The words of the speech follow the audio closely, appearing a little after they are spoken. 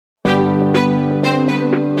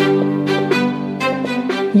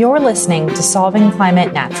You're listening to Solving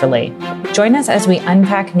Climate Naturally. Join us as we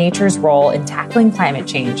unpack nature's role in tackling climate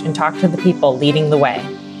change and talk to the people leading the way.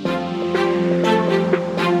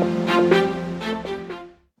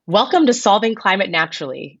 Welcome to Solving Climate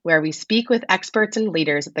Naturally, where we speak with experts and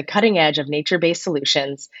leaders at the cutting edge of nature-based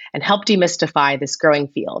solutions and help demystify this growing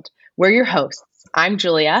field. We're your hosts. I'm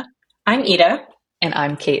Julia. I'm Ida. And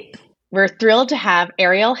I'm Kate. We're thrilled to have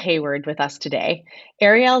Ariel Hayward with us today.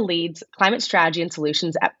 Ariel leads climate strategy and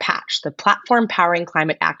solutions at Patch, the platform powering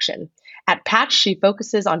climate action. At Patch, she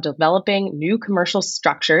focuses on developing new commercial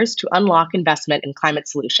structures to unlock investment in climate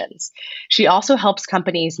solutions. She also helps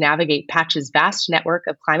companies navigate Patch's vast network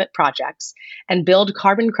of climate projects and build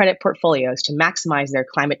carbon credit portfolios to maximize their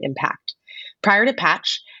climate impact. Prior to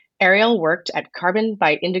Patch, Ariel worked at Carbon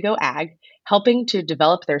by Indigo Ag, helping to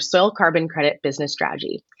develop their soil carbon credit business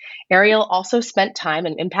strategy. Ariel also spent time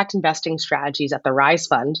in impact investing strategies at the Rise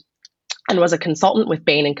Fund and was a consultant with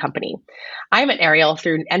Bain & Company. I met Ariel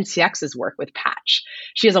through NCX's work with Patch.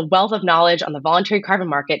 She has a wealth of knowledge on the voluntary carbon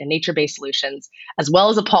market and nature-based solutions, as well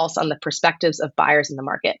as a pulse on the perspectives of buyers in the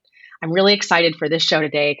market. I'm really excited for this show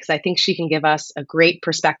today because I think she can give us a great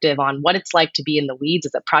perspective on what it's like to be in the weeds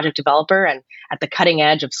as a project developer and at the cutting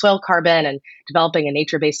edge of soil carbon and developing a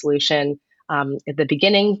nature-based solution at the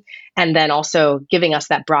beginning, and then also giving us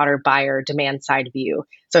that broader buyer demand side view.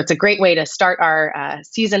 So it's a great way to start our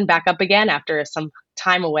season back up again after some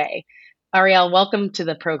time away. Ariel, welcome to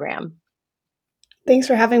the program. Thanks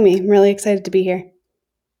for having me. I'm really excited to be here.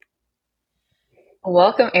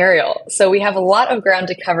 Welcome, Ariel. So we have a lot of ground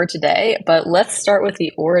to cover today, but let's start with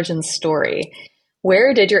the origin story.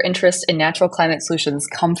 Where did your interest in natural climate solutions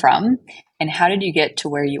come from, and how did you get to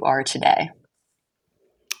where you are today?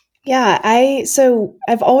 Yeah,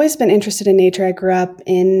 I've always been interested in nature. I grew up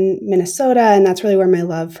in Minnesota, and that's really where my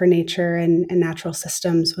love for nature and natural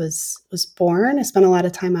systems was born. I spent a lot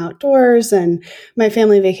of time outdoors, and my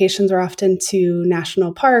family vacations were often to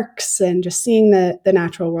national parks, and just seeing the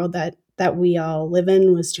natural world that we all live in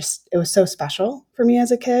it was so special for me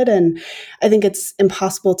as a kid. And I think it's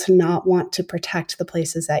impossible to not want to protect the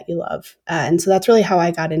places that you love. And so that's really how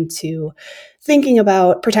I got into thinking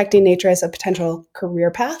about protecting nature as a potential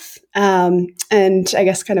career path. And I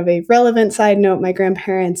guess kind of a relevant side note, my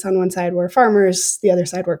grandparents on one side were farmers, the other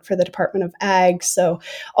side worked for the Department of Ag. So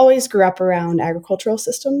always grew up around agricultural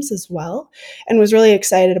systems as well, and was really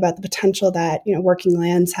excited about the potential that, working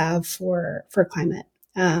lands have for climate.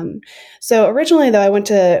 So originally, though, I went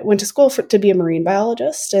to school to be a marine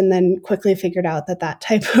biologist, and then quickly figured out that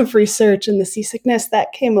type of research and the seasickness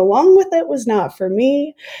that came along with it was not for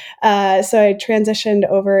me. So I transitioned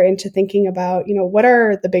over into thinking about, what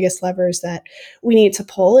are the biggest levers that we need to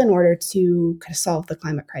pull in order to kind of solve the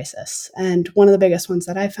climate crisis. And one of the biggest ones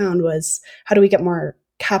that I found was, how do we get more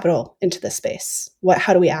capital into the space?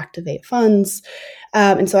 How do we activate funds?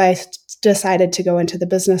 And so I decided to go into the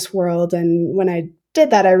business world. And when I did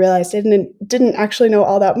that, I realized I didn't actually know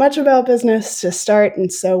all that much about business to start, and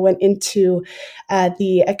so went into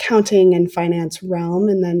the accounting and finance realm,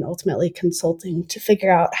 and then ultimately consulting to figure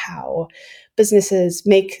out how businesses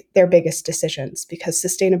make their biggest decisions, because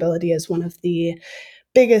sustainability is one of the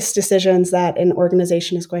biggest decisions that an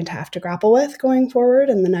organization is going to have to grapple with going forward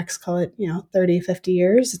in the next, call it, 30, 50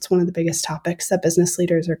 years. It's one of the biggest topics that business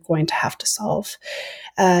leaders are going to have to solve.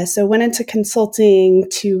 So went into consulting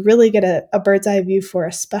to really get a bird's eye view for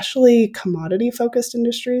especially commodity focused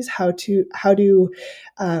industries. How do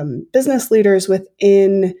business leaders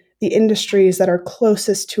within the industries that are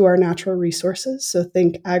closest to our natural resources, so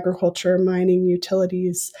think agriculture, mining,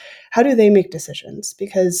 utilities, how do they make decisions?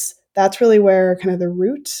 Because that's really where kind of the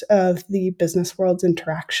root of the business world's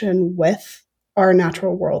interaction with our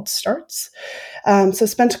natural world starts. So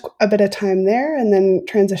spent a bit of time there, and then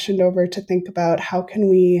transitioned over to think about how can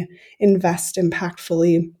we invest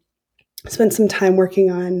impactfully. Spent some time working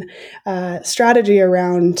on strategy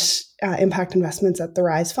around impact investments at the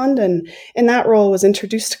Rise Fund. And in that role was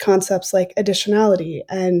introduced to concepts like additionality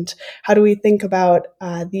and how do we think about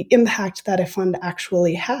the impact that a fund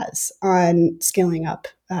actually has on scaling up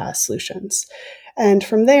solutions. And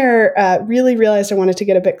from there, really realized I wanted to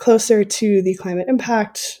get a bit closer to the climate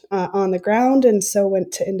impact on the ground. And so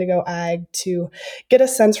went to Indigo Ag to get a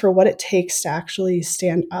sense for what it takes to actually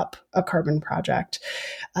stand up a carbon project.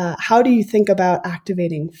 How do you think about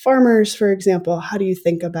activating farmers, for example? How do you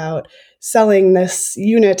think about selling this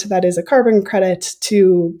unit that is a carbon credit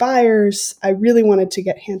to buyers? I really wanted to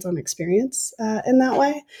get hands-on experience in that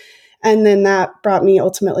way. And then that brought me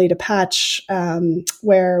ultimately to Patch,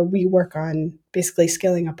 where we work on basically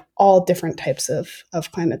scaling up all different types of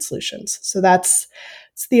climate solutions. So that's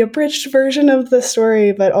it's the abridged version of the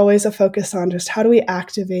story, but always a focus on just how do we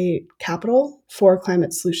activate capital for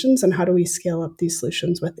climate solutions and how do we scale up these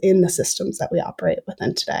solutions within the systems that we operate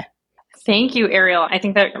within today. Thank you, Ariel. I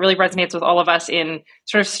think that really resonates with all of us in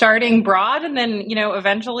sort of starting broad and then,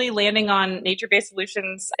 eventually landing on nature-based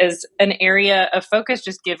solutions as an area of focus,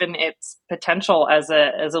 just given its potential as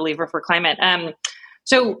a lever for climate.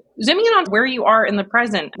 So zooming in on where you are in the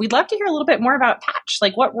present, we'd love to hear a little bit more about Patch.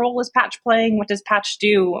 Like, what role is Patch playing? What does Patch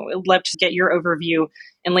do? We'd love to get your overview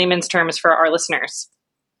in layman's terms for our listeners.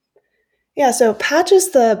 Yeah, so Patch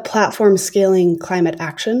is the platform scaling climate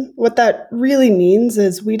action. What that really means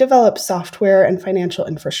is we develop software and financial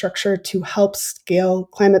infrastructure to help scale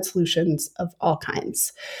climate solutions of all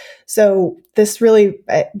kinds. So this really,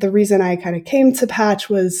 the reason I kind of came to Patch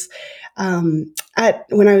was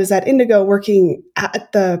when I was at Indigo working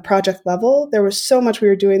at the project level, there was so much we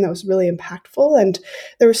were doing that was really impactful. And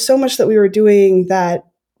there was so much that we were doing that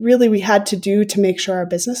really we had to do to make sure our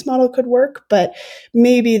business model could work, but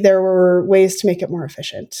maybe there were ways to make it more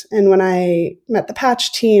efficient. And when I met the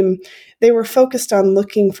Patch team, they were focused on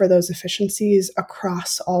looking for those efficiencies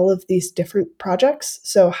across all of these different projects.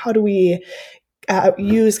 So how do we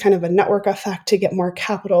use kind of a network effect to get more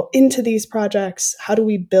capital into these projects? How do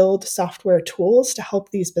we build software tools to help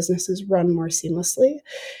these businesses run more seamlessly?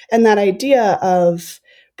 And that idea of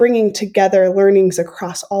bringing together learnings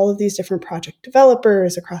across all of these different project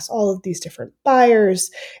developers, across all of these different buyers,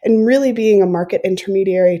 and really being a market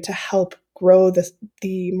intermediary to help grow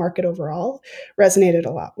the market overall resonated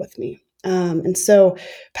a lot with me. And so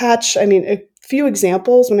Patch, a few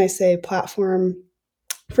examples when I say platform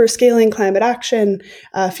for scaling climate action,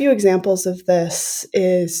 a few examples of this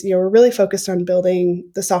is, we're really focused on building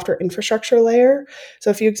the software infrastructure layer.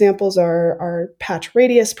 So a few examples are our Patch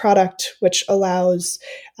Radius product, which allows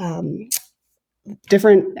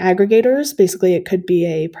different aggregators. Basically, it could be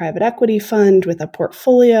a private equity fund with a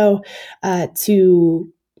portfolio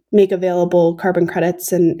to make available carbon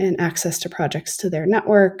credits and access to projects to their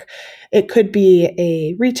network. It could be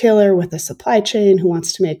a retailer with a supply chain who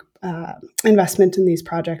wants to make investment in these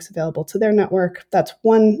projects available to their network. That's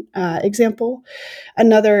one example.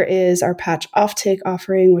 Another is our Patch offtake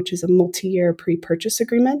offering, which is a multi-year pre-purchase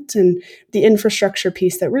agreement. And the infrastructure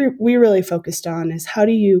piece that we really focused on is how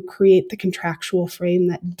do you create the contractual frame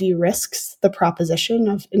that de-risks the proposition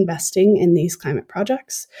of investing in these climate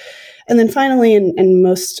projects. And then finally, and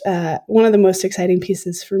one of the most exciting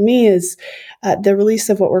pieces for me is the release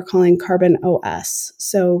of what we're calling Carbon OS.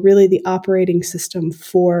 So really the operating system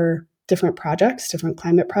for different projects, different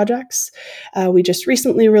climate projects. We just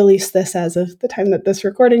recently released this as of the time that this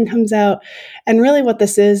recording comes out. And really what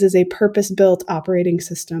this is a purpose-built operating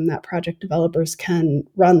system that project developers can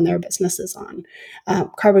run their businesses on.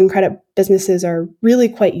 Carbon credit businesses are really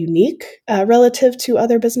quite unique relative to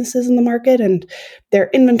other businesses in the market, and their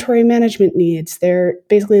inventory management needs, their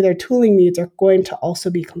tooling needs are going to also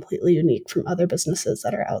be completely unique from other businesses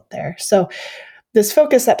that are out there. So this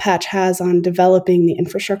focus that Patch has on developing the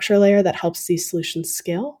infrastructure layer that helps these solutions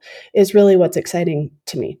scale is really what's exciting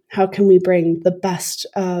to me. How can we bring the best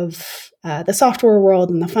of the software world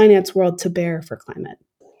and the finance world to bear for climate?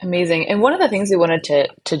 Amazing. And one of the things we wanted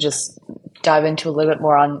to just dive into a little bit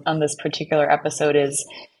more on this particular episode is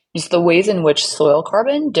just the ways in which soil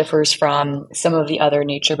carbon differs from some of the other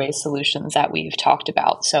nature-based solutions that we've talked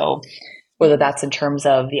about. So whether that's in terms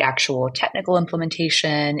of the actual technical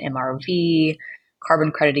implementation, MRV,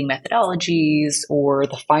 carbon crediting methodologies, or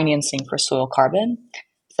the financing for soil carbon.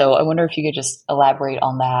 So I wonder if you could just elaborate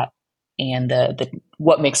on that and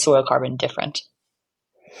what makes soil carbon different.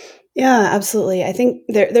 Yeah, absolutely. I think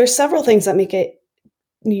there's several things that make it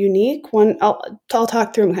unique. One, I'll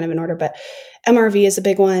talk through them kind of in order, but MRV is a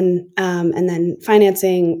big one, and then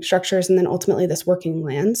financing structures, and then ultimately this working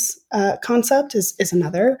lands concept is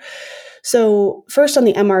another. So first on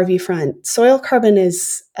the MRV front, soil carbon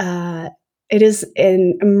is it is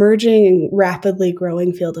an emerging and rapidly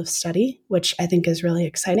growing field of study, which I think is really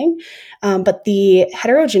exciting. But the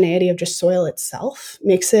heterogeneity of just soil itself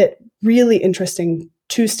makes it really interesting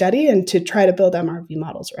to study and to try to build MRV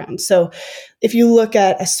models around. So if you look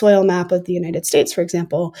at a soil map of the United States, for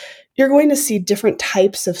example, you're going to see different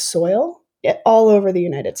types of soil all over the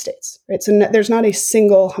United States, right? So there's not a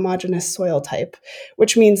single homogeneous soil type,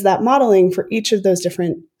 which means that modeling for each of those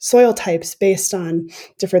different soil types based on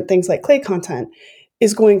different things like clay content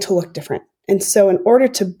is going to look different. And so in order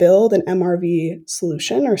to build an MRV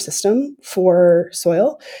solution or system for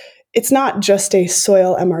soil, it's not just a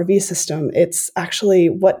soil MRV system. It's actually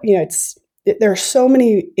there are so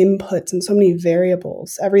many inputs and so many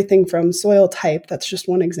variables, everything from soil type, that's just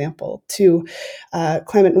one example, to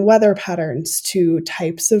climate and weather patterns, to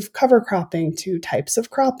types of cover cropping, to types of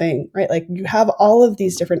cropping, right? Like you have all of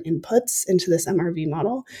these different inputs into this MRV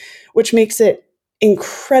model, which makes it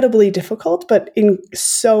incredibly difficult, but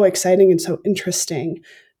so exciting and so interesting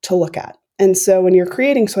to look at. And so when you're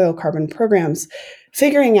creating soil carbon programs,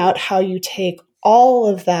 figuring out how you take all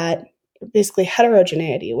of that basically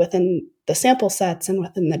heterogeneity within the sample sets and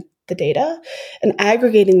within the data and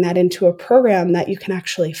aggregating that into a program that you can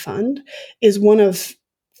actually fund is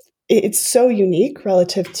it's so unique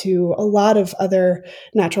relative to a lot of other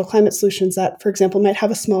natural climate solutions that, for example, might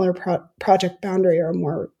have a smaller project boundary or a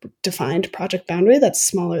more defined project boundary that's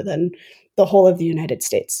smaller than the whole of the United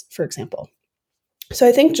States, for example. So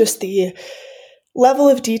I think just the level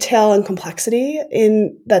of detail and complexity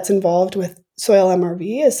that's involved with soil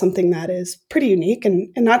MRV is something that is pretty unique, and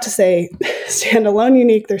not to say standalone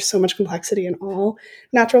unique. There's so much complexity in all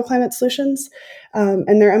natural climate solutions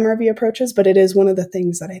and their MRV approaches, but it is one of the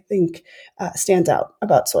things that I think stands out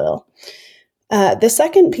about soil. The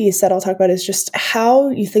second piece that I'll talk about is just how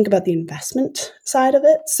you think about the investment side of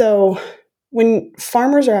it. So when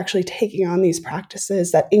farmers are actually taking on these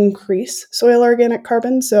practices that increase soil organic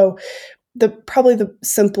carbon, so probably the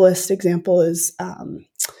simplest example is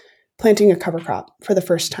planting a cover crop for the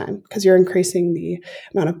first time, because you're increasing the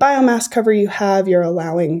amount of biomass cover you have. You're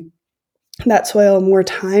allowing that soil more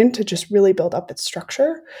time to just really build up its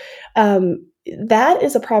structure. That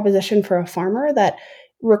is a proposition for a farmer that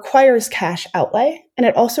requires cash outlay, and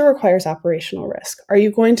it also requires operational risk. Are you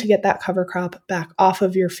going to get that cover crop back off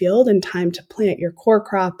of your field in time to plant your core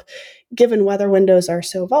crop? Given weather windows are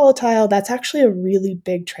so volatile, that's actually a really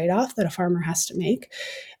big trade-off that a farmer has to make.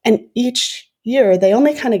 And each year, they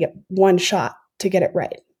only kind of get one shot to get it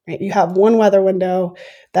right? You have one weather window.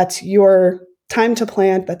 That's your time to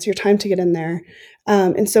plant. That's your time to get in there.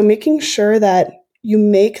 And so making sure that you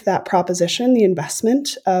make that proposition, the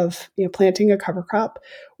investment of planting a cover crop,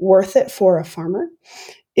 worth it for a farmer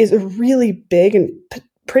is a really big and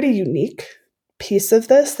pretty unique piece of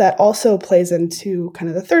this that also plays into kind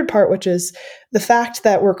of the third part, which is the fact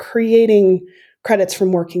that we're creating credits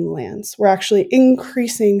from working lands. We're actually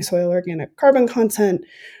increasing soil organic carbon content.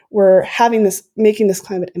 We're making this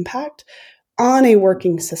climate impact on a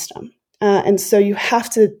working system. And so you have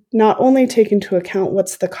to not only take into account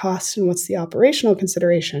what's the cost and what's the operational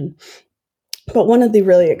consideration, but one of the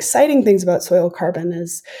really exciting things about soil carbon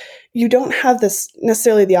is you don't have this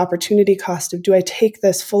necessarily the opportunity cost of, do I take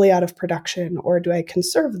this fully out of production, or do I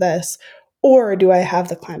conserve this? Or do I have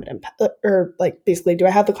the climate impact, or basically, do I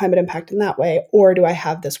have the climate impact in that way? Or do I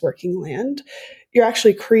have this working land? You're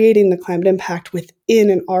actually creating the climate impact within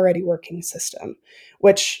an already working system,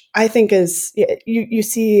 which I think is, you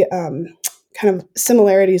see kind of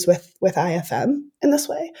similarities with IFM in this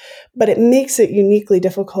way, but it makes it uniquely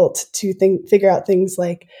difficult to figure out things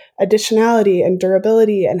like additionality and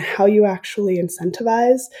durability and how you actually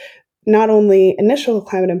incentivize not only initial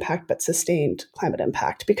climate impact, but sustained climate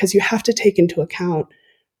impact, because you have to take into account,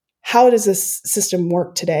 how does this system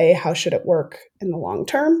work today? How should it work in the long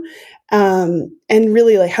term? And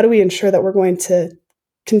really, how do we ensure that we're going to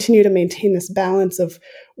continue to maintain this balance of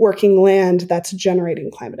working land that's generating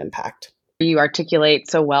climate impact? You articulate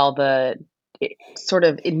so well the sort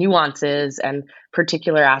of nuances and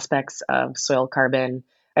particular aspects of soil carbon.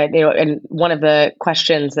 And one of the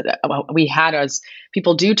questions that we had was,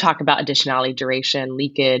 people do talk about additionality, duration,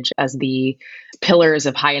 leakage as the pillars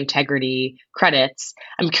of high integrity credits.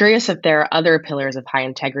 I'm curious if there are other pillars of high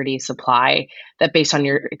integrity supply that, based on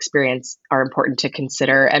your experience, are important to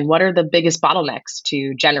consider, and what are the biggest bottlenecks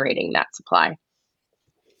to generating that supply?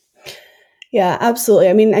 Yeah, absolutely.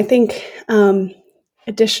 I mean, I think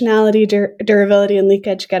additionality, durability, and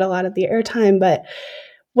leakage get a lot of the airtime, but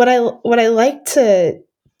what I like to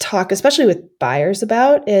talk, especially with buyers,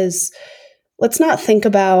 about is, let's not think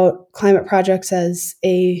about climate projects as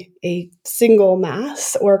a single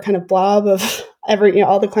mass or kind of blob of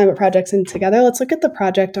all the climate projects in together. Let's look at the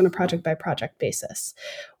project on a project by project basis.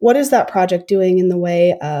 What is that project doing in the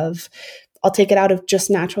way of, I'll take it out of just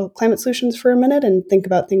natural climate solutions for a minute and think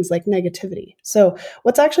about things like negativity. So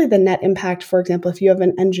what's actually the net impact, for example, if you have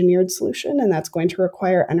an engineered solution and that's going to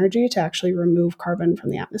require energy to actually remove carbon from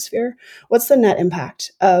the atmosphere? What's the net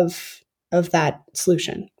impact of that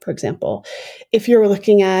solution, for example? If you're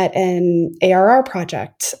looking at an ARR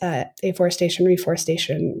project, afforestation,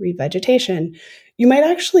 reforestation, revegetation, you might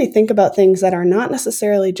actually think about things that are not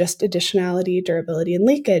necessarily just additionality, durability, and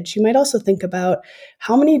leakage. You might also think about,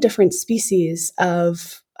 how many different species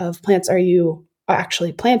of plants are you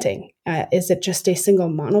actually planting Is it just a single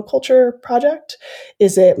monoculture project?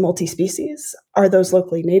 Is it multi-species? Are those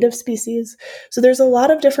locally native species? So there's a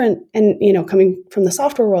lot of different, and coming from the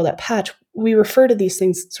software world at Patch, we refer to these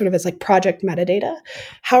things sort of as like project metadata.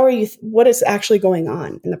 What is actually going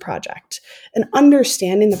on in the project? And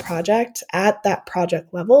understanding the project at that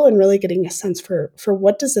project level and really getting a sense for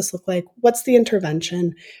what does this look like? What's the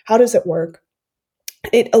intervention? How does it work?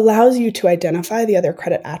 It allows you to identify the other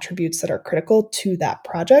credit attributes that are critical to that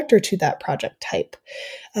project or to that project type.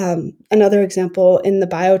 Another example in the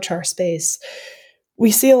biochar space, we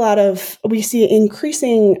see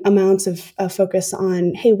increasing amounts of focus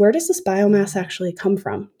on, hey, where does this biomass actually come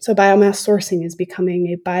from? So biomass sourcing is becoming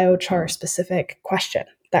a biochar specific question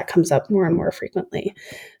that comes up more and more frequently.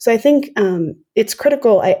 So I think it's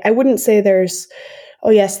critical. I wouldn't say there's, oh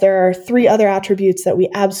yes, there are 3 other attributes that we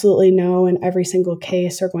absolutely know in every single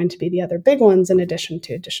case are going to be the other big ones in addition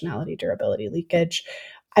to additionality, durability, leakage.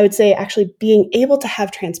 I would say actually being able to have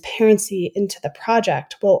transparency into the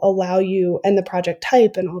project will allow you, and the project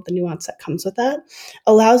type and all the nuance that comes with that,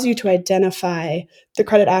 allows you to identify the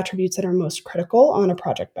credit attributes that are most critical on a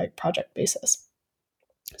project by project basis.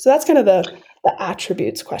 So that's kind of the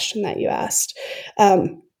attributes question that you asked.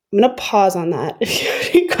 I'm going to pause on that if you have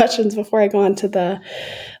any questions before I go onto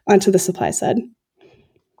the supply side.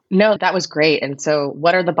 No, that was great. And so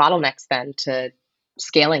what are the bottlenecks then to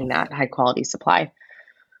scaling that high quality supply?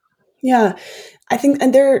 Yeah, I think,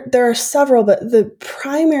 and there are several, but the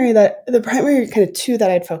primary kind of 2 that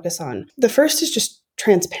I'd focus on. The first is just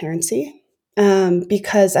transparency.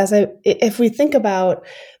 Because if we think about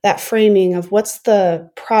that framing of what's the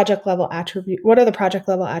project level attribute, what are the project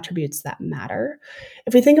level attributes that matter?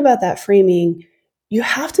 If we think about that framing, you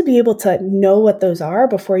have to be able to know what those are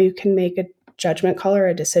before you can make a judgment call or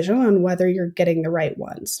a decision on whether you're getting the right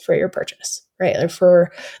ones for your purchase, right? Or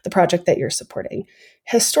for the project that you're supporting.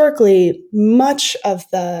 Historically, much of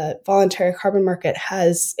the voluntary carbon market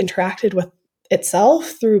has interacted with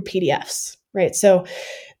itself through PDFs, right? So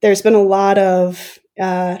there's been a lot of,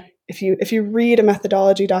 if you read a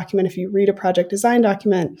methodology document, if you read a project design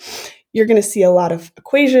document, you're going to see a lot of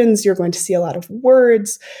equations, you're going to see a lot of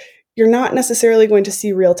words. You're not necessarily going to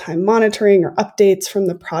see real-time monitoring or updates from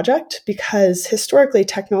the project because historically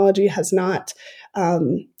technology has not,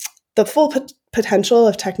 the full potential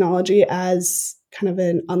of technology as kind of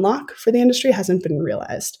an unlock for the industry hasn't been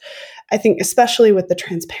realized. I think especially with the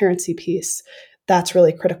transparency piece, that's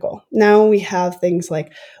really critical. Now we have things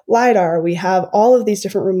like LiDAR, we have all of these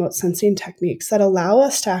different remote sensing techniques that allow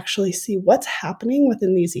us to actually see what's happening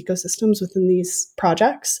within these ecosystems, within these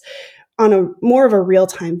projects on a more of a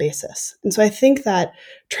real-time basis. And so I think that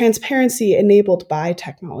transparency enabled by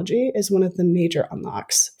technology is one of the major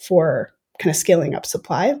unlocks for kind of scaling up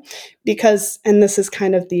supply because, and this is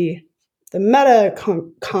kind of the meta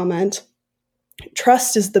comment,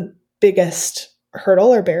 trust is the biggest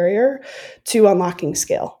hurdle or barrier to unlocking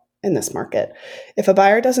scale in this market. If a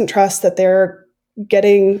buyer doesn't trust that they're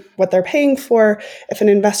getting what they're paying for, if an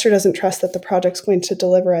investor doesn't trust that the project's going to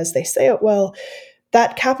deliver as they say it will,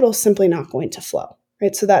 that capital is simply not going to flow,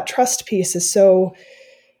 right? So that trust piece is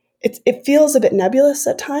it feels a bit nebulous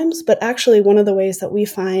at times, but actually one of the ways that we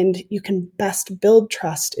find you can best build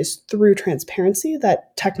trust is through transparency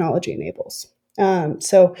that technology enables.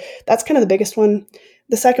 So that's kind of the biggest one.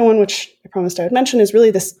 The second one, which I promised I would mention, is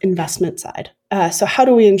really this investment side. So how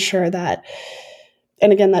do we ensure that,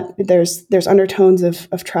 and again, that there's undertones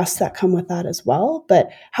of trust that come with that as well,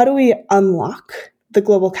 but how do we unlock the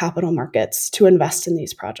global capital markets to invest in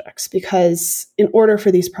these projects? Because in order for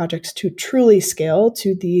these projects to truly scale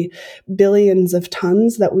to the billions of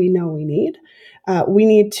tons that we know we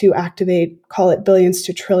need to activate, call it billions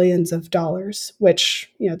to trillions of dollars, which,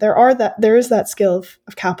 there is that scale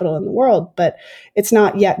of capital in the world, but it's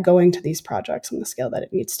not yet going to these projects on the scale that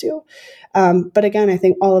it needs to. But again, I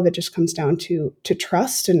think all of it just comes down to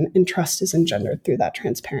trust, and trust is engendered through that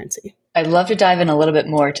transparency. I'd love to dive in a little bit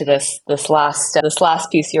more to this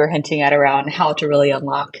last piece you were hinting at around how to really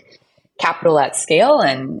unlock capital at scale,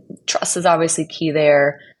 and trust is obviously key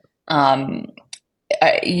there.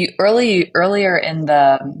 Earlier in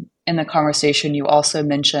the conversation, you also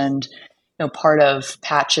mentioned, part of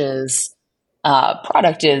Patch's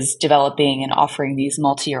product is developing and offering these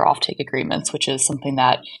multi-year offtake agreements, which is something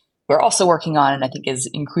that we're also working on, and I think is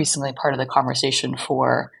increasingly part of the conversation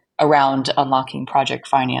for around unlocking project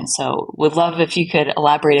finance. So would love if you could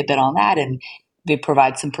elaborate a bit on that and maybe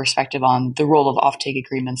provide some perspective on the role of offtake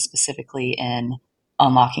agreements specifically in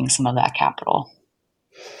unlocking some of that capital.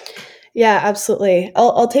 Yeah, absolutely.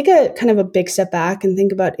 I'll take a kind of a big step back and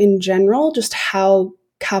think about in general just how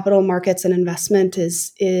capital markets and investment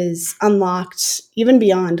is unlocked even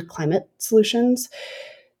beyond climate solutions.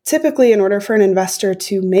 Typically, in order for an investor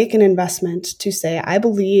to make an investment, to say, I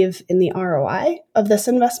believe in the ROI of this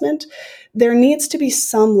investment, there needs to be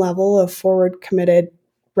some level of forward committed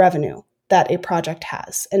revenue that a project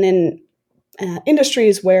has. And in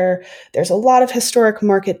industries where there's a lot of historic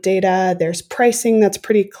market data, there's pricing that's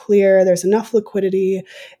pretty clear, there's enough liquidity,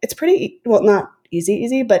 it's pretty, well, not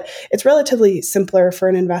easy, but it's relatively simpler for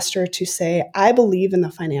an investor to say, I believe in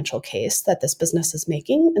the financial case that this business is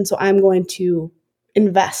making, and so I'm going to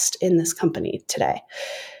invest in this company today.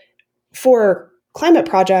 For climate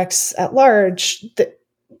projects at large,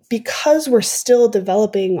 because we're still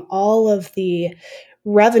developing all of the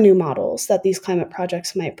revenue models that these climate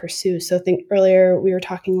projects might pursue. So I think earlier we were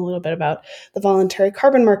talking a little bit about the voluntary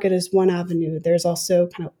carbon market is one avenue. There's also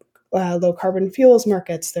kind of low carbon fuels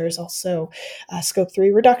markets. There's also scope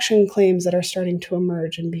 3 reduction claims that are starting to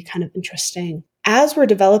emerge and be kind of interesting. As we're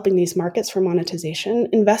developing these markets for monetization,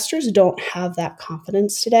 investors don't have that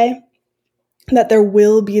confidence today that there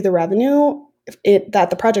will be the revenue, that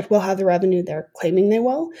the project will have the revenue they're claiming they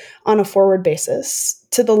will on a forward basis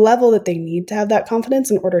to the level that they need to have that confidence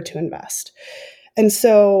in order to invest. And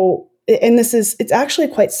so, and it's actually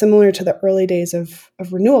quite similar to the early days of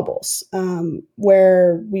renewables,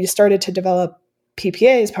 where we started to develop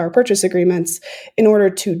PPAs, power purchase agreements, in order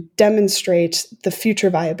to demonstrate the future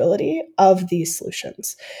viability of these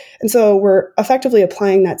solutions. And so we're effectively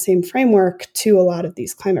applying that same framework to a lot of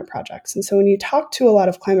these climate projects. And so when you talk to a lot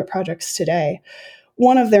of climate projects today,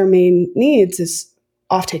 one of their main needs is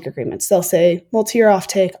offtake agreements. They'll say multi-year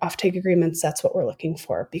offtake agreements, that's what we're looking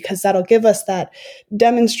for, because that'll give us that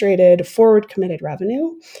demonstrated forward committed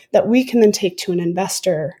revenue that we can then take to an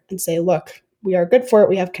investor and say, look, we are good for it.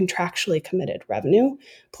 We have contractually committed revenue.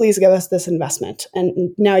 Please give us this investment.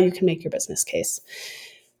 And now you can make your business case.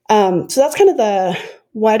 So that's kind of the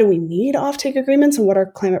why do we need offtake agreements and what are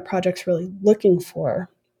climate projects really looking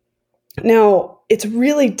for? Now, it's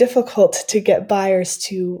really difficult to get buyers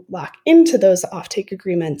to lock into those offtake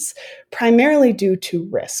agreements, primarily due to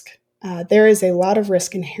risk. There is a lot of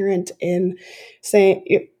risk inherent in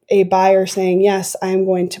saying a buyer saying, yes, I'm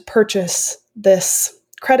going to purchase this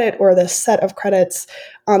credit or this set of credits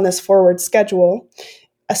on this forward schedule,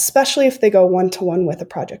 especially if they go one-to-one with a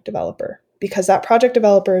project developer, because that project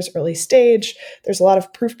developer is early stage. There's a lot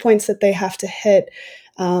of proof points that they have to hit.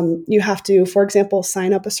 You have to, for example,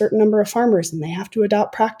 sign up a certain number of farmers and they have to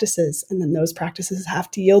adopt practices, and then those practices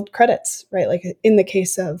have to yield credits, right? Like in the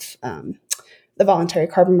case of the voluntary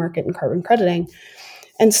carbon market and carbon crediting.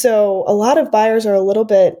 And so a lot of buyers are a little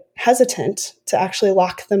bit hesitant to actually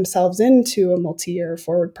lock themselves into a multi-year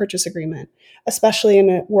forward purchase agreement, especially in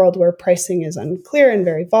a world where pricing is unclear and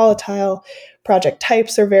very volatile. Project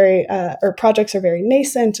types are projects are very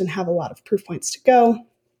nascent and have a lot of proof points to go.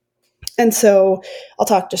 And so I'll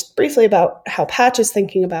talk just briefly about how Patch is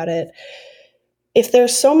thinking about it. If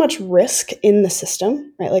there's so much risk in the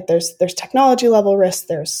system, right? Like there's technology level risk,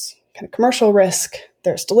 there's kind of commercial risk,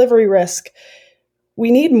 there's delivery risk. We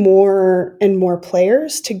need more and more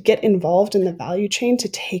players to get involved in the value chain to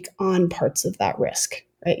take on parts of that risk,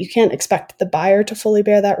 right? You can't expect the buyer to fully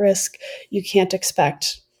bear that risk. You can't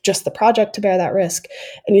expect just the project to bear that risk.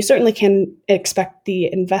 And you certainly can expect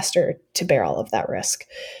the investor to bear all of that risk.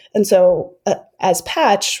 And so as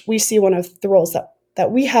Patch, we see one of the roles that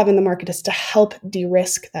we have in the market is to help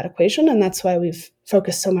de-risk that equation. And that's why we've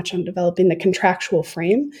focused so much on developing the contractual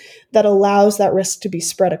frame that allows that risk to be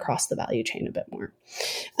spread across the value chain a bit more.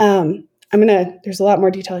 There's a lot more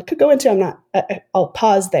detail I could go into. I'll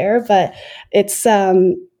pause there, but it's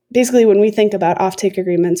basically when we think about offtake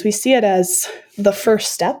agreements, we see it as the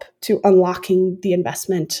first step to unlocking the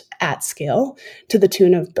investment at scale to the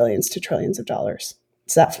tune of billions to trillions of dollars.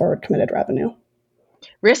 It's that forward committed revenue.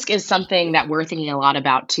 Risk is something that we're thinking a lot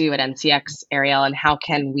about too at NCX, Ariel, and how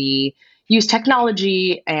can we use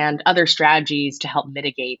technology and other strategies to help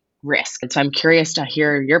mitigate risk. And so I'm curious to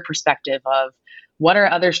hear your perspective of what are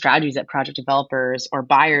other strategies that project developers or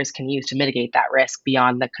buyers can use to mitigate that risk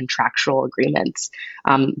beyond the contractual agreements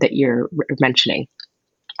that you're mentioning?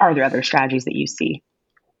 Are there other strategies that you see?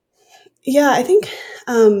 Yeah, I think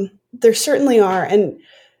there certainly are. And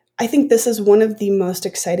I think this is one of the most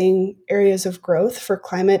exciting areas of growth for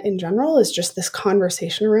climate in general, is just this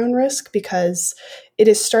conversation around risk, because it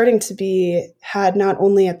is starting to be had not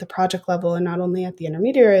only at the project level and not only at the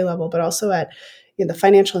intermediary level, but also at the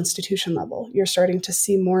financial institution level. You're starting to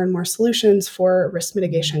see more and more solutions for risk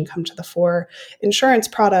mitigation come to the fore. Insurance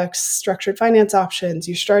products, structured finance options,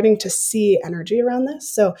 you're starting to see energy around this.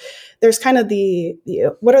 So there's kind of the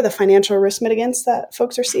what are the financial risk mitigants that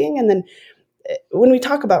folks are seeing? And then when we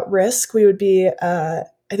talk about risk, we would be, I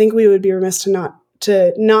think we would be remiss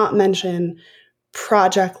to not mention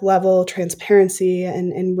project level transparency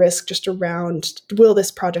and risk just around, will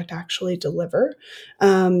this project actually deliver?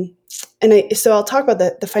 So I'll talk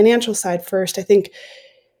about the financial side first. I think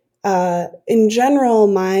in general,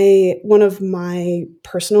 one of my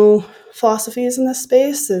personal philosophies in this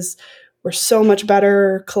space is we're so much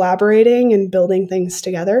better collaborating and building things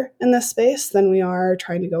together in this space than we are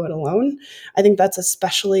trying to go it alone. I think that's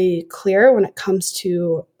especially clear when it comes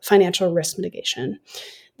to financial risk mitigation.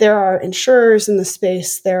 There are insurers in the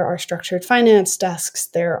space, there are structured finance desks,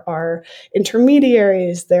 there are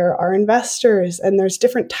intermediaries, there are investors, and there's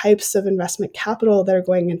different types of investment capital that are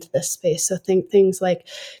going into this space. So think things like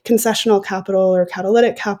concessional capital or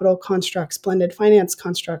catalytic capital constructs, blended finance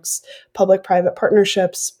constructs, public-private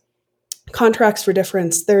partnerships, contracts for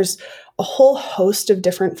difference. There's a whole host of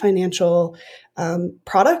different financial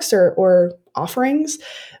products or offerings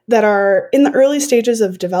that are in the early stages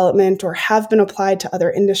of development or have been applied to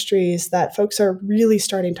other industries that folks are really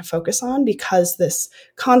starting to focus on, because this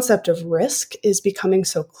concept of risk is becoming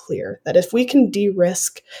so clear that if we can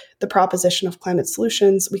de-risk the proposition of climate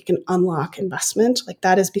solutions, we can unlock investment. Like,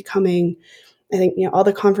 that is becoming, I think, all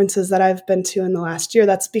the conferences that I've been to in the last year,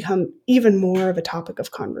 that's become even more of a topic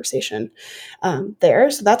of conversation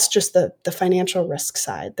there. So that's just the financial risk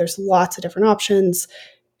side. There's lots of different options.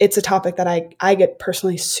 It's a topic that I get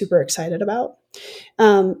personally super excited about.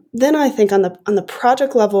 Then I think on the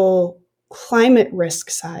project level climate risk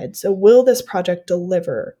side, so will this project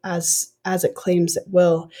deliver as it claims it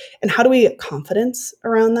will? And how do we get confidence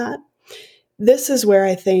around that? This is where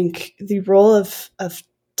I think the role of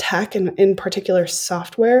tech, and in particular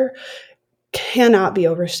software, cannot be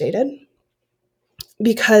overstated.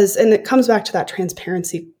 Because, and it comes back to that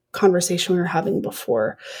transparency conversation we were having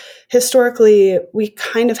before. Historically, we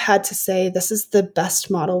kind of had to say, this is the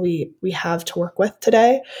best model we have to work with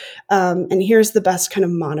today. And here's the best kind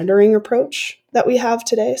of monitoring approach that we have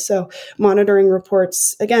today. So monitoring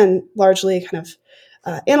reports, again, largely kind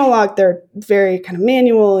of analog. They're very kind of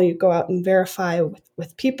manual. You go out and verify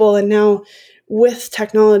with people. And now with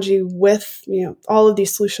technology, with all of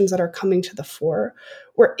these solutions that are coming to the fore,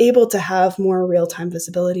 we're able to have more real-time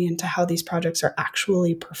visibility into how these projects are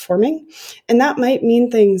actually performing. And that might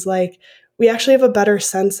mean things like we actually have a better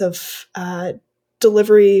sense of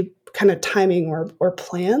delivery kind of timing or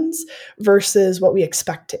plans versus what we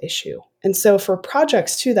expect to issue. And so for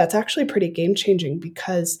projects too, that's actually pretty game-changing,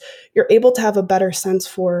 because you're able to have a better sense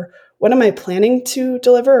for, what am I planning to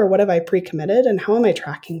deliver, or what have I pre-committed, and how am I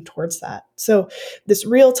tracking towards that? So this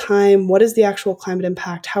real time, what is the actual climate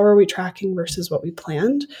impact? How are we tracking versus what we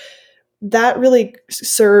planned? That really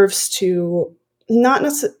serves to not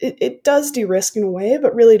necessarily, it does de-risk in a way,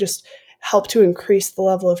 but really just help to increase the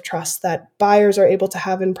level of trust that buyers are able to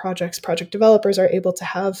have in projects, project developers are able to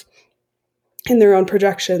have in their own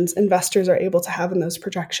projections, investors are able to have in those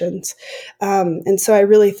projections. And so I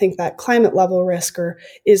really think that climate level risk, or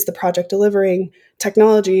is the project delivering,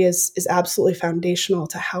 technology is absolutely foundational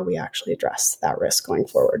to how we actually address that risk going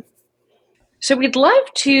forward. So we'd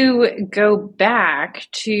love to go back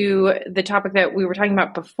to the topic that we were talking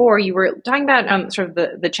about before. You were talking about sort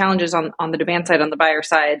of the challenges on the demand side, on the buyer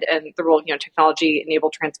side, and the role of technology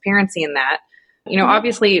enabled transparency in that.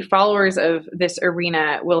 Obviously, followers of this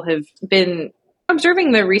arena will have been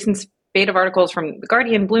observing the recent spate of articles from The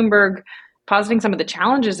Guardian, Bloomberg, positing some of the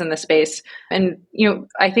challenges in the space. And,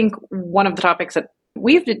 I think one of the topics that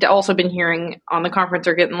we've also been hearing on the conference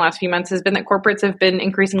circuit in the last few months has been that corporates have been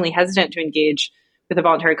increasingly hestant to engage with the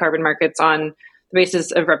voluntary carbon markets on the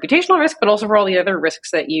basis of reputational risk, but also for all the other risks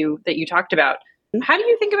that you talked about. How do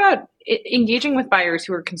you think about engaging with buyers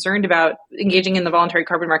who are concerned about engaging in the voluntary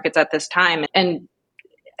carbon markets at this time? And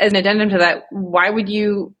as an addendum to that, how would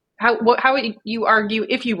you argue,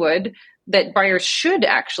 if you would, that buyers should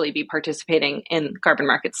actually be participating in carbon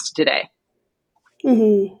markets today?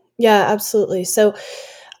 Mm-hmm. Yeah, absolutely. So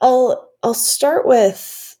I'll start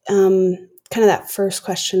with kind of that first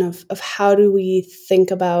question of how do we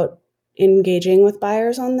think about engaging with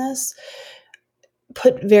buyers on this?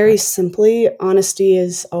 Put very simply, honesty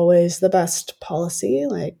is always the best policy.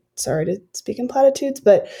 Like, sorry to speak in platitudes,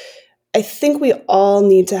 but I think we all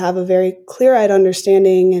need to have a very clear-eyed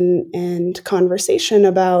understanding and conversation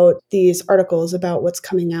about these articles, about what's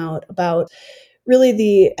coming out, about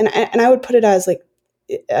really and I would put it as like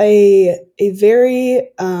a very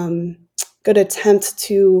good attempt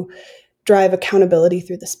to drive accountability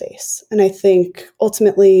through the space. And I think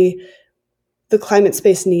ultimately the climate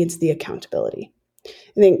space needs the accountability.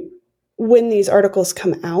 I think when these articles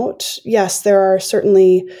come out, yes, there are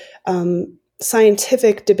certainly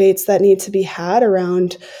scientific debates that need to be had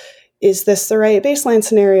around, is this the right baseline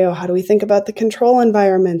scenario? How do we think about the control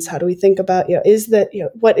environments? How do we think about,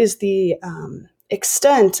 what is the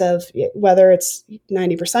extent of, whether it's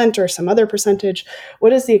 90% or some other percentage,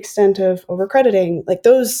 what is the extent of overcrediting? Like,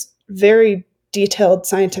 those very detailed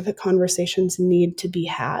scientific conversations need to be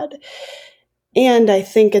had. And I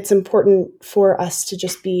think it's important for us to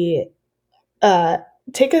just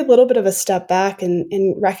take a little bit of a step back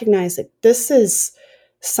and recognize that this is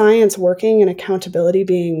science working and accountability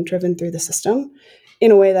being driven through the system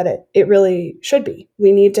in a way that it really should be.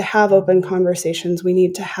 We need to have open conversations. We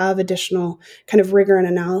need to have additional kind of rigor and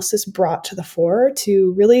analysis brought to the fore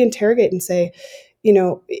to really interrogate and say,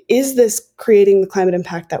 is this creating the climate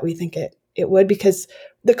impact that we think it would? Because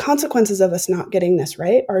the consequences of us not getting this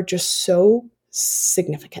right are just so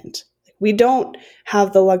significant. We don't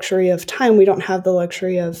have the luxury of time. We don't have the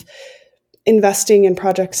luxury of investing in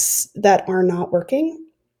projects that are not working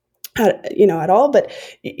at all. But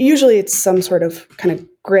usually it's some sort of kind of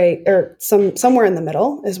gray, or somewhere in the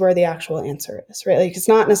middle is where the actual answer is, right? Like, it's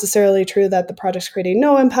not necessarily true that the project's creating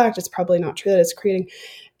no impact. It's probably not true that it's creating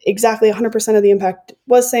exactly 100% of the impact.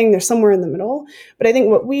 Was saying there's somewhere in the middle. But I think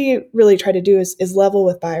what we really try to do is level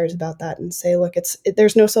with buyers about that and say, look,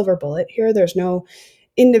 there's no silver bullet here. There's no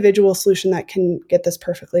individual solution that can get this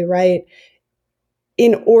perfectly right,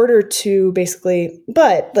 in order to basically,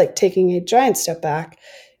 but like taking a giant step back,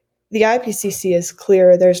 the IPCC is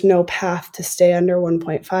clear. There's no path to stay under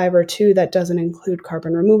 1.5 or 2 that doesn't include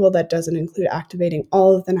carbon removal, that doesn't include activating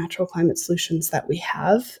all of the natural climate solutions that we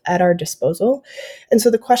have at our disposal. And so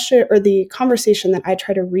the question, or the conversation that I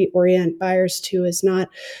try to reorient buyers to, is not,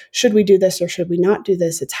 should we do this or should we not do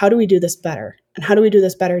this? It's, how do we do this better? And how do we do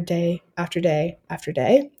this better day after day after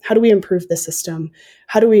day? How do we improve the system?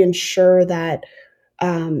 How do we ensure that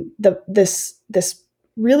this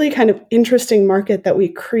really kind of interesting market that we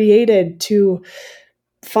created to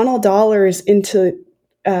funnel dollars into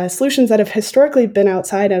solutions that have historically been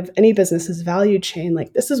outside of any business's value chain.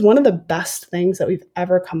 Like, this is one of the best things that we've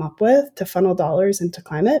ever come up with to funnel dollars into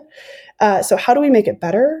climate. So how do we make it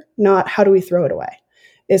better? Not how do we throw it away,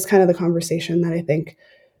 is kind of the conversation that I think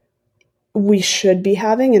we should be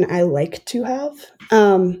having, and I like to have.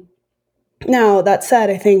 Now, that said,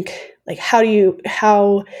 I think, like, how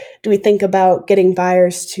do we think about getting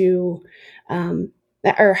buyers to,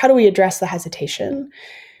 or how do we address the hesitation?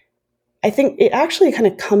 I think it actually kind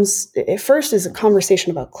of comes, at first, is a conversation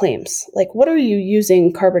about claims. Like, what are you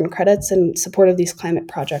using carbon credits in support of these climate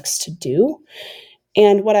projects to do?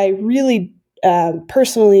 And what I really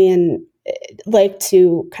personally and like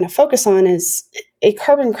to kind of focus on is, a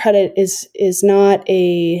carbon credit is not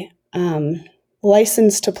a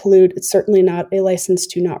license to pollute. It's certainly not a license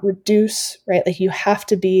to not reduce, right? Like, you have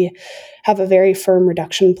to have a very firm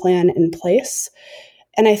reduction plan in place.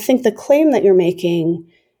 And I think the claim that you're making,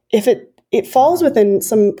 if it falls within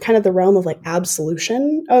some kind of the realm of like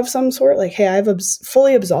absolution of some sort, like, hey, I've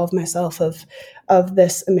fully absolved myself of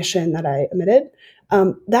this emission that I emitted,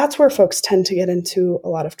 that's where folks tend to get into a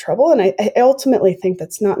lot of trouble. And I ultimately think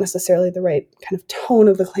that's not necessarily the right kind of tone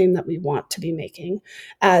of the claim that we want to be making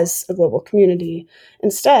as a global community.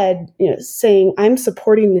 Instead, saying, I'm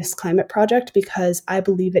supporting this climate project because I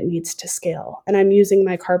believe it needs to scale, and I'm using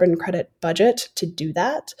my carbon credit budget to do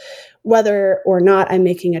that, whether or not I'm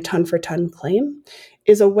making a ton for ton claim,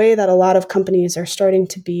 is a way that a lot of companies are starting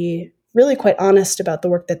to be really quite honest about the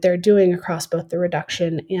work that they're doing across both the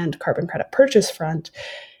reduction and carbon credit purchase front,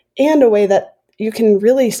 and a way that you can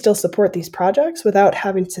really still support these projects without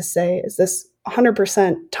having to say, is this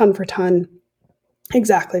 100% ton for ton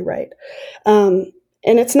exactly right? And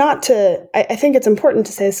it's not to, I think it's important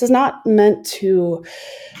to say, this is not meant to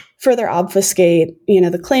further obfuscate,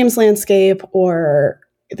 the claims landscape or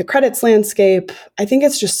the credits landscape. I think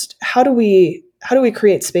it's just, how do we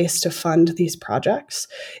create space to fund these projects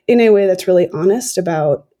in a way that's really honest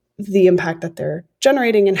about the impact that they're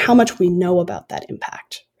generating and how much we know about that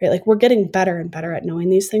impact, right? Like, we're getting better and better at knowing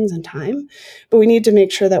these things in time, but we need to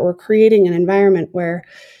make sure that we're creating an environment where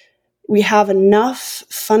we have enough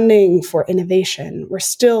funding for innovation. We're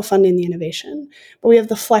still funding the innovation, but we have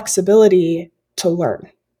the flexibility to learn,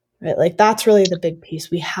 right? Like, that's really the big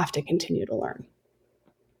piece. We have to continue to learn.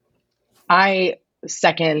 I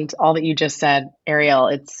second all that you just said, Ariel.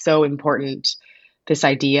 It's so important, this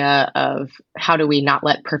idea of how do we not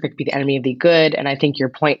let perfect be the enemy of the good. And I think your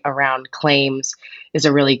point around claims is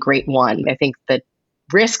a really great one. I think the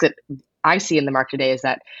risk that I see in the market today is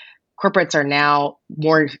that corporates are now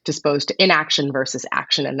more disposed to inaction versus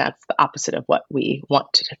action. And that's the opposite of what we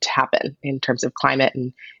want to happen in terms of climate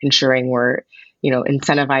and ensuring we're,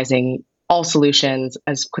 incentivizing all solutions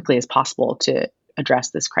as quickly as possible to address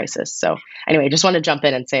this crisis. So anyway, I just want to jump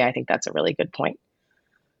in and say I think that's a really good point.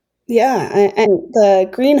 Yeah, and the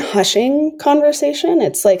green hushing conversation,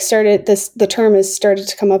 it's like the term has started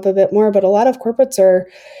to come up a bit more, but a lot of corporates are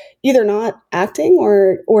either not acting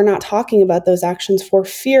or not talking about those actions for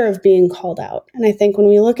fear of being called out. And I think when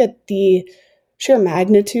we look at the sheer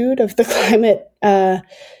magnitude of the climate,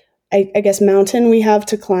 I guess, mountain we have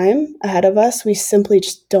to climb ahead of us, we simply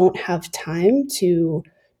just don't have time to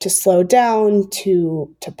slow down,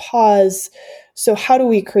 to pause. So how do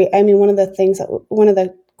we create? I mean, one of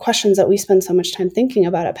the questions that we spend so much time thinking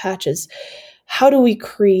about at Patch is how do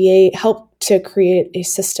we help to create a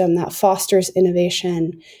system that fosters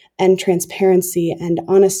innovation and transparency and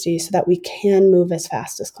honesty so that we can move as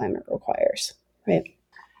fast as climate requires, right?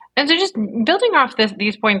 And so just building off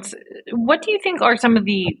these points, what do you think are some of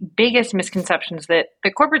the biggest misconceptions that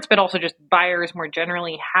the corporates, but also just buyers more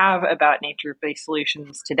generally have about nature-based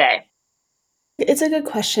solutions today? It's a good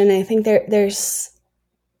question. I think there's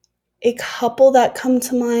a couple that come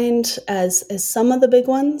to mind as some of the big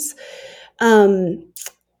ones. The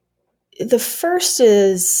first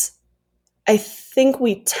is, I think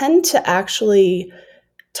we tend to actually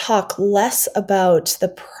talk less about the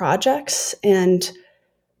projects and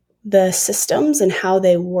the systems and how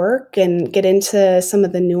they work and get into some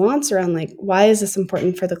of the nuance around like, why is this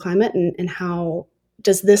important for the climate and how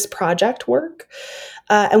does this project work?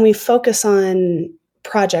 And we focus on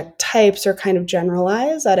project types or kind of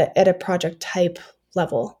generalize at a project type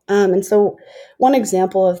level. And so one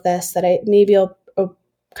example of this that I'll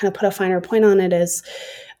kind of put a finer point on it is,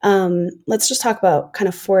 let's just talk about kind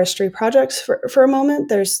of forestry projects for a moment.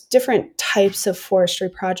 There's different types of forestry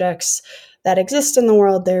projects that exist in the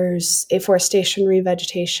world. There's afforestation,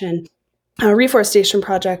 revegetation, reforestation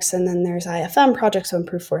projects, and then there's IFM projects, so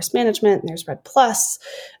improved forest management, and there's REDD+.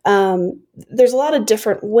 There's a lot of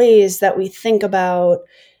different ways that we think about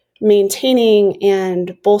maintaining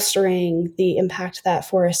and bolstering the impact that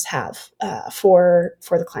forests have for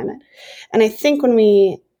the climate. And I think when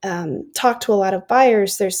we talk to a lot of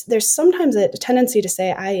buyers, there's sometimes a tendency to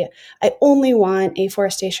say, I only want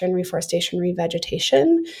afforestation, reforestation,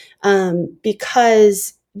 revegetation,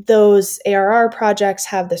 because those ARR projects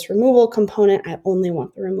have this removal component. I only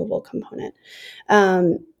want the removal component.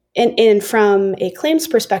 And from a claims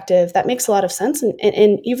perspective, that makes a lot of sense.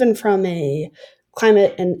 And even from a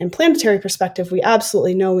climate and planetary perspective, we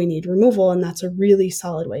absolutely know we need removal, and that's a really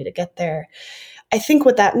solid way to get there. I think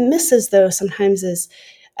what that misses, though, sometimes is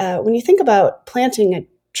when you think about planting a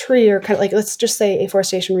tree or kind of like, let's just say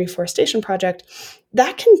afforestation, reforestation project,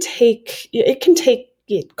 that can take,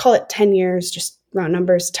 call it 10 years, just round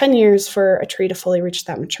numbers, 10 years for a tree to fully reach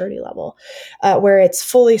that maturity level, where it's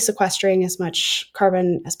fully sequestering as much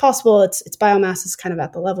carbon as possible. Its biomass is kind of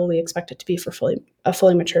at the level we expect it to be for a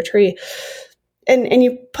fully mature tree. And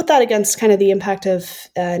you put that against kind of the impact of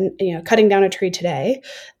cutting down a tree today,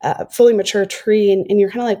 fully mature tree, and you're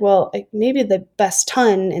kind of like, well, maybe the best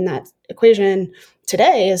ton in that equation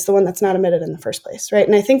today is the one that's not emitted in the first place, right?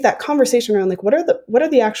 And I think that conversation around like what are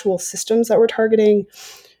the actual systems that we're targeting?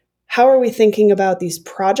 How are we thinking about these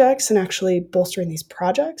projects and actually bolstering these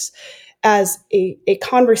projects as a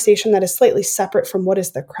conversation that is slightly separate from what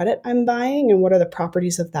is the credit I'm buying and what are the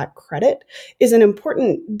properties of that credit is an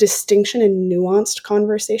important distinction and nuanced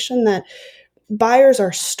conversation that buyers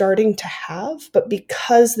are starting to have. But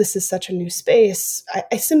because this is such a new space,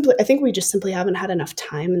 I think we just simply haven't had enough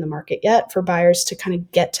time in the market yet for buyers to kind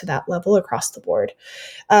of get to that level across the board.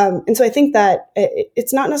 And so I think that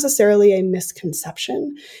it's not necessarily a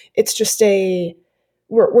misconception. It's just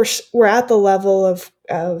we're at the level of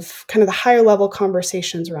kind of the higher level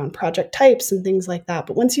conversations around project types and things like that.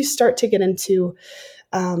 But once you start to get into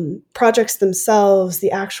projects themselves,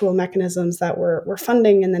 the actual mechanisms that we're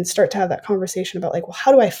funding, and then start to have that conversation about like, well,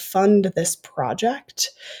 how do I fund this project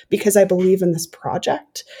because I believe in this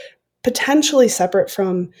project, potentially separate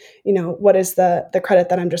from, what is the credit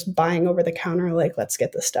that I'm just buying over the counter, like, let's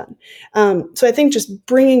get this done. So I think just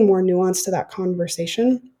bringing more nuance to that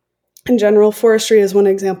conversation. In general, forestry is one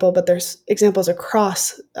example, but there's examples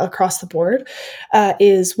across the board,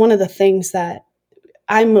 is one of the things that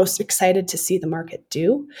I'm most excited to see the market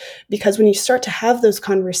do, because when you start to have those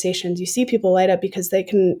conversations, you see people light up because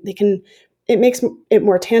it makes it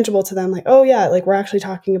more tangible to them. Like, oh yeah, like we're actually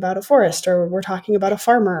talking about a forest, or we're talking about a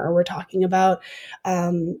farmer, or we're talking about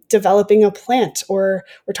developing a plant, or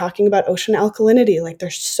we're talking about ocean alkalinity. Like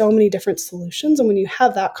there's so many different solutions. And when you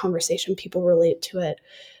have that conversation, people relate to it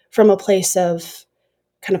from a place of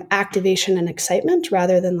kind of activation and excitement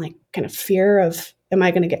rather than like kind of fear of am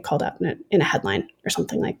I going to get called out in a headline or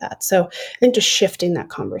something like that? So I think just shifting that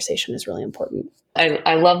conversation is really important.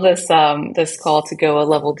 I love this this call to go a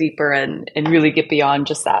level deeper and really get beyond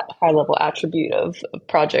just that high level attribute of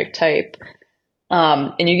project type.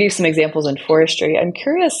 And you gave some examples in forestry. I'm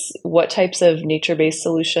curious what types of nature-based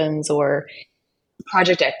solutions or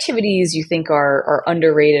project activities you think are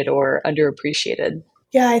underrated or underappreciated.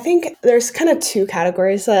 Yeah, I think there's kind of two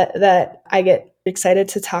categories that I get excited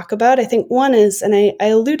to talk about. I think one is, and I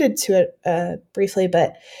alluded to it briefly,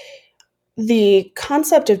 but the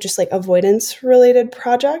concept of just like avoidance related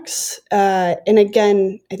projects. And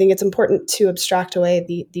again, I think it's important to abstract away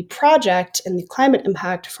the project and the climate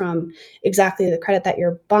impact from exactly the credit that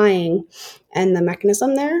you're buying and the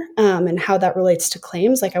mechanism there, and how that relates to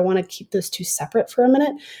claims. Like I want to keep those two separate for a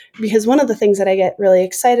minute, because one of the things that I get really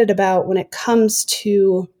excited about when it comes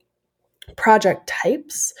to project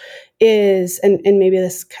types is, and maybe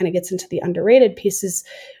this kind of gets into the underrated pieces,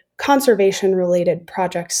 conservation related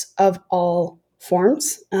projects of all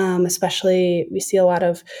forms. Especially we see a lot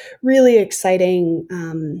of really exciting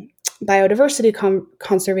biodiversity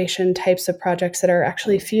conservation types of projects that are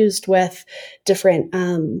actually fused with different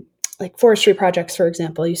like forestry projects, for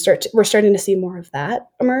example. We're starting to see more of that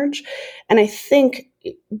emerge. And I think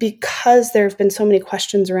because there have been so many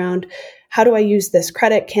questions around how do I use this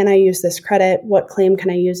credit? Can I use this credit? What claim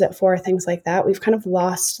can I use it for? Things like that. We've kind of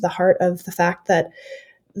lost the heart of the fact that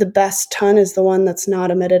the best ton is the one that's not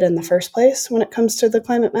emitted in the first place when it comes to the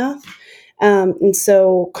climate math. And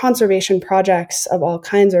so conservation projects of all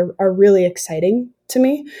kinds are really exciting to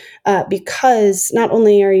me, because not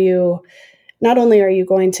only are you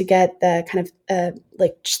going to get the kind of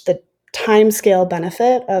like just the time scale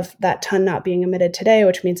benefit of that ton not being emitted today,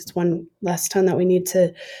 which means it's one less ton that we need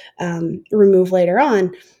to remove later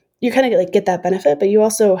on. You kind of get that benefit, but you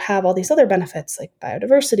also have all these other benefits like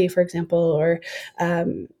biodiversity, for example, or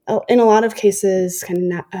in a lot of cases,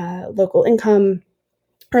 kind of local income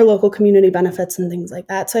or local community benefits and things like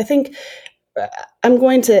that. So I think I'm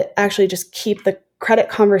going to actually just keep the credit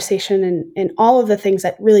conversation and all of the things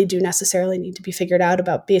that really do necessarily need to be figured out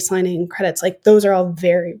about baselining credits. Like those are all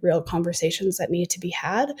very real conversations that need to be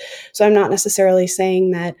had. So I'm not necessarily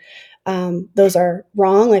saying that those are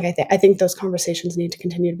wrong. Like I think those conversations need to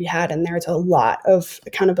continue to be had, and there's a lot of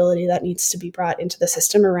accountability that needs to be brought into the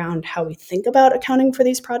system around how we think about accounting for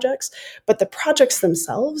these projects. But the projects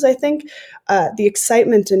themselves, I think, the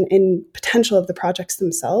excitement and potential of the projects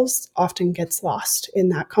themselves often gets lost in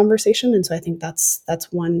that conversation. And so I think that's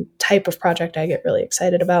one type of project I get really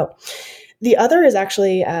excited about. The other is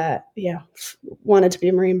actually, wanted to be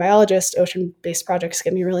a marine biologist. Ocean-based projects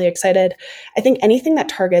get me really excited. I think anything that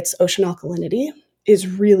targets ocean alkalinity is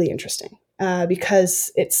really interesting,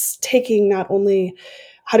 because it's taking not only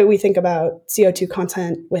how do we think about CO2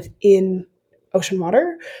 content within ocean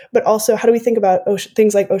water, but also how do we think about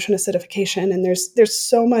things like ocean acidification. And there's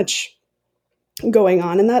so much going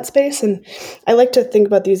on in that space. And I like to think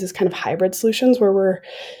about these as kind of hybrid solutions where we're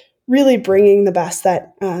really bringing the best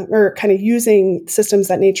that, or kind of using systems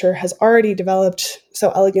that nature has already developed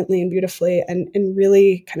so elegantly and beautifully, and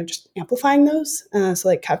really kind of just amplifying those. So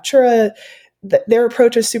like Captura, their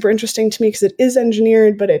approach is super interesting to me because it is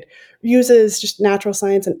engineered, but it uses just natural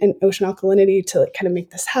science and ocean alkalinity to kind of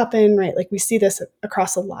make this happen, right? Like we see this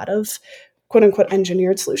across a lot of quote unquote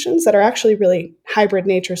engineered solutions that are actually really hybrid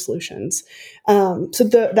nature solutions. So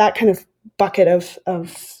that kind of bucket of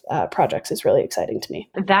projects is really exciting to me.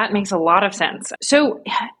 That makes a lot of sense. So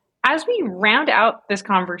as we round out this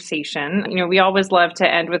conversation, we always love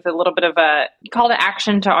to end with a little bit of a call to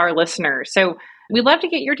action to our listeners. So we'd love to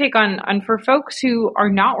get your take on for folks who are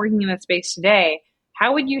not working in that space today,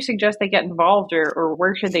 how would you suggest they get involved, or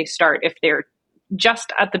where should they start if they're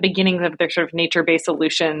just at the beginnings of their sort of nature-based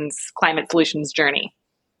solutions, climate solutions journey?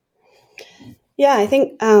 Yeah, I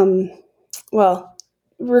think,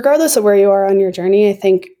 regardless of where you are on your journey, I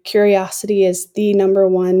think curiosity is the number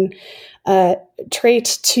one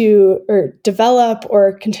trait to develop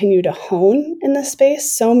or continue to hone in this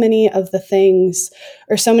space. So many of the things,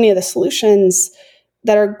 or so many of the solutions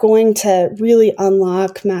that are going to really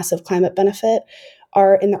unlock massive climate benefit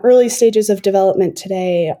are in the early stages of development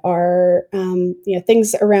today, are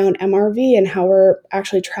things around MRV and how we're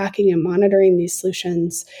actually tracking and monitoring these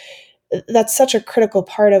solutions. That's such a critical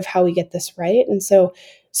part of how we get this right. And so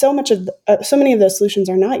many of those solutions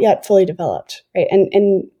are not yet fully developed, right?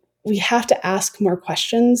 And we have to ask more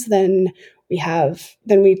questions than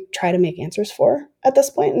we try to make answers for at this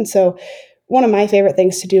point. And so one of my favorite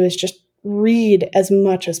things to do is just read as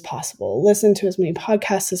much as possible, listen to as many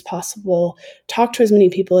podcasts as possible, talk to as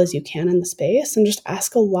many people as you can in the space, and just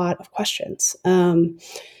ask a lot of questions.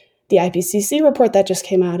 the IPCC report that just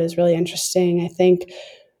came out is really interesting. I think,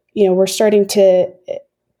 we're starting to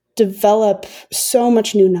develop so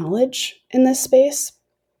much new knowledge in this space.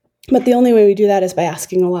 But the only way we do that is by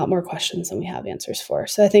asking a lot more questions than we have answers for.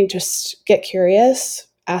 So I think just get curious,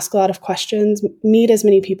 ask a lot of questions, meet as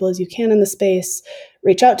many people as you can in the space,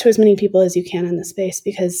 reach out to as many people as you can in the space,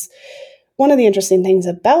 because one of the interesting things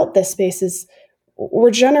about this space is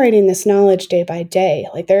we're generating this knowledge day by day.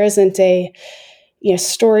 Like there isn't a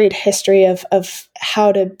storied history of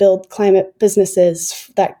how to build climate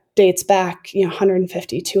businesses that dates back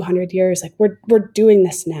 150, 200 years. Like we're doing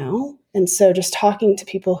this now. And so just talking to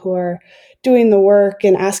people who are doing the work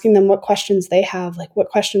and asking them what questions they have, like what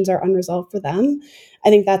questions are unresolved for them, I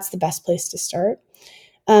think that's the best place to start.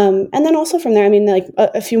 And then also from there, like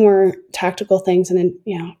a few more tactical things, and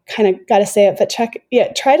then, kind of got to say it, but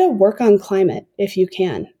try to work on climate if you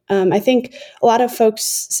can. I think a lot of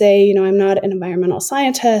folks say, I'm not an environmental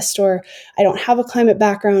scientist, or I don't have a climate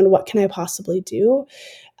background. What can I possibly do?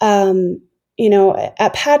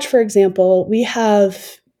 At Patch, for example, we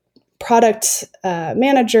have product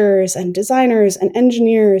managers and designers and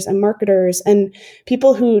engineers and marketers and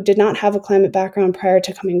people who did not have a climate background prior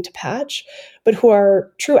to coming to Patch, but who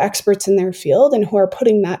are true experts in their field and who are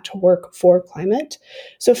putting that to work for climate.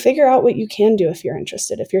 So figure out what you can do if you're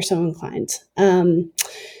interested, if you're so inclined. And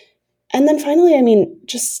then finally,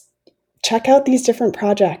 just check out these different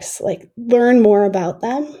projects, like learn more about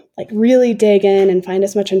them, like really dig in and find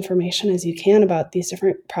as much information as you can about these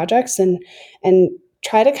different projects, and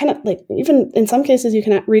try to kind of, like, even in some cases you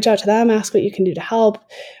can reach out to them, ask what you can do to help,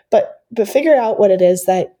 but figure out what it is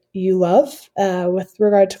that you love with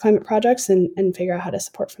regard to climate projects, and figure out how to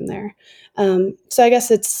support from there. So I guess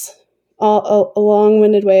it's a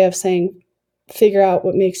long-winded way of saying, figure out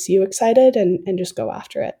what makes you excited and just go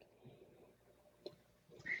after it.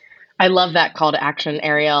 I love that call to action,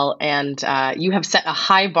 Ariel. And you have set a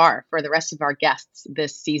high bar for the rest of our guests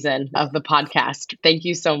this season of the podcast. Thank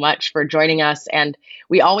you so much for joining us. And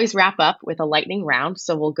we always wrap up with a lightning round,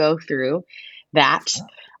 so we'll go through that.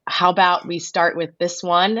 How about we start with this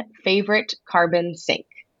one? Favorite carbon sink?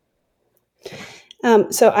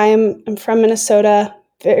 So I'm from Minnesota,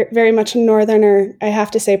 very, very much a northerner. I have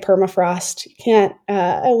to say permafrost. You can't.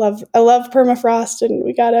 I love permafrost, and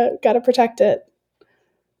we gotta protect it.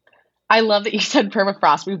 I love that you said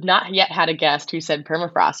permafrost. We've not yet had a guest who said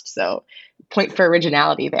permafrost, so point for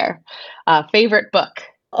originality there. Favorite book?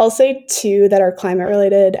 I'll say two that are climate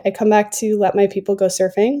related. I come back to Let My People Go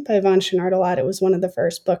Surfing by Yvon Chouinard a lot. It was one of the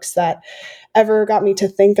first books that ever got me to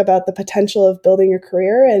think about the potential of building a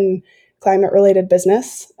career in climate related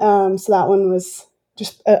business. So that one was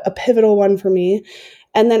just a pivotal one for me.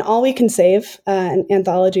 And then All We Can Save, an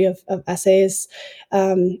anthology of essays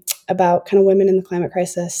about kind of women in the climate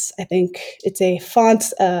crisis. I think it's a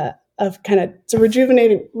font it's a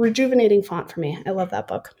rejuvenating font for me. I love that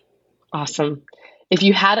book. Awesome. If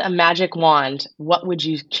you had a magic wand, what would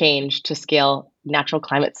you change to scale natural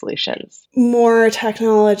climate solutions? More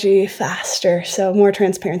technology, faster, so more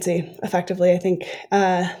transparency, effectively. I think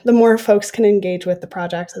the more folks can engage with the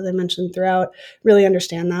projects, as I mentioned throughout, really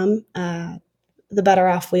understand them, the better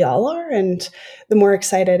off we all are, and the more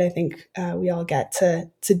excited I think we all get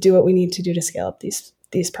to do what we need to do to scale up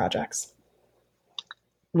these projects.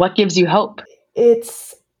 What gives you hope?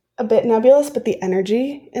 It's a bit nebulous, but the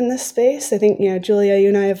energy in this space. I think, Julia, you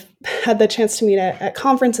and I have had the chance to meet at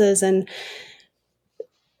conferences, and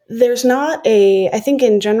there's not I think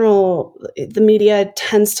in general, the media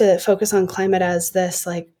tends to focus on climate as this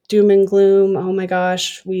like doom and gloom. Oh my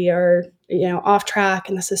gosh, we are, off track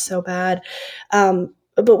and this is so bad.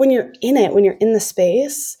 But when you're in it, when you're in the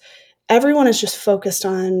space, everyone is just focused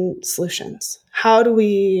on solutions. How do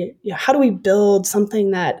we build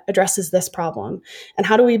something that addresses this problem? And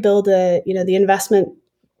how do we build the investment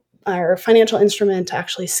or financial instrument to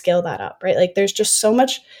actually scale that up, right? Like there's just so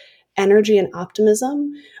much energy and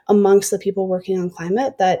optimism amongst the people working on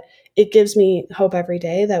climate that it gives me hope every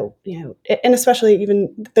day that, and especially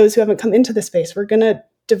even those who haven't come into the space, we're going to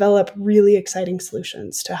develop really exciting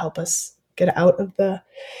solutions to help us get out of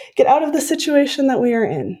the situation that we are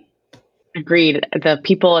in. Agreed. The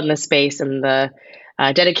people in the space and the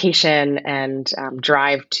dedication and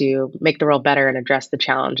drive to make the world better and address the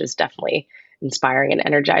challenge is definitely inspiring and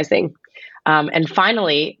energizing. And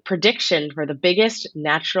finally, prediction for the biggest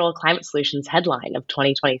natural climate solutions headline of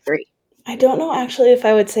 2023. I don't know actually if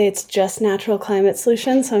I would say it's just natural climate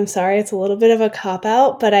solutions, so I'm sorry, it's a little bit of a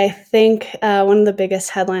cop-out, but I think one of the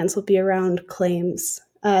biggest headlines will be around claims.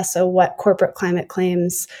 So what corporate climate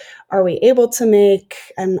claims are we able to make?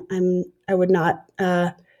 And I would not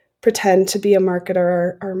pretend to be a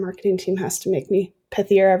marketer. Our marketing team has to make me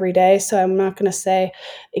pithier every day. So I'm not going to say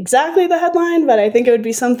exactly the headline, but I think it would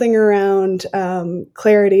be something around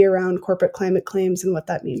clarity around corporate climate claims and what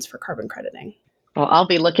that means for carbon crediting. Well, I'll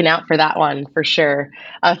be looking out for that one for sure.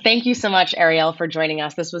 Thank you so much, Ariel, for joining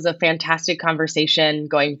us. This was a fantastic conversation,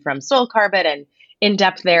 going from soil carbon and in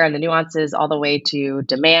depth there and the nuances all the way to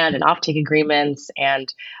demand and offtake agreements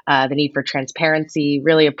and the need for transparency.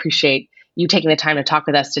 Really appreciate you taking the time to talk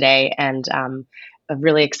with us today, and I'm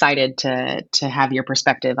really excited to have your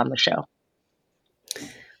perspective on the show.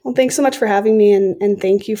 Well, thanks so much for having me, and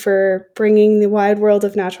thank you for bringing the wide world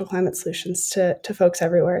of natural climate solutions to folks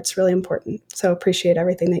everywhere. It's really important. So appreciate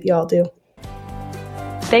everything that you all do.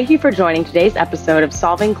 Thank you for joining today's episode of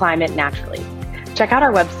Solving Climate Naturally. Check out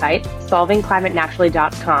our website,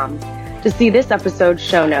 solvingclimatenaturally.com, to see this episode's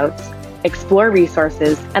show notes, explore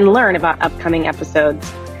resources, and learn about upcoming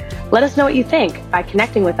episodes. Let us know what you think by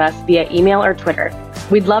connecting with us via email or Twitter.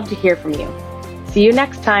 We'd love to hear from you. See you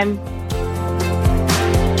next time.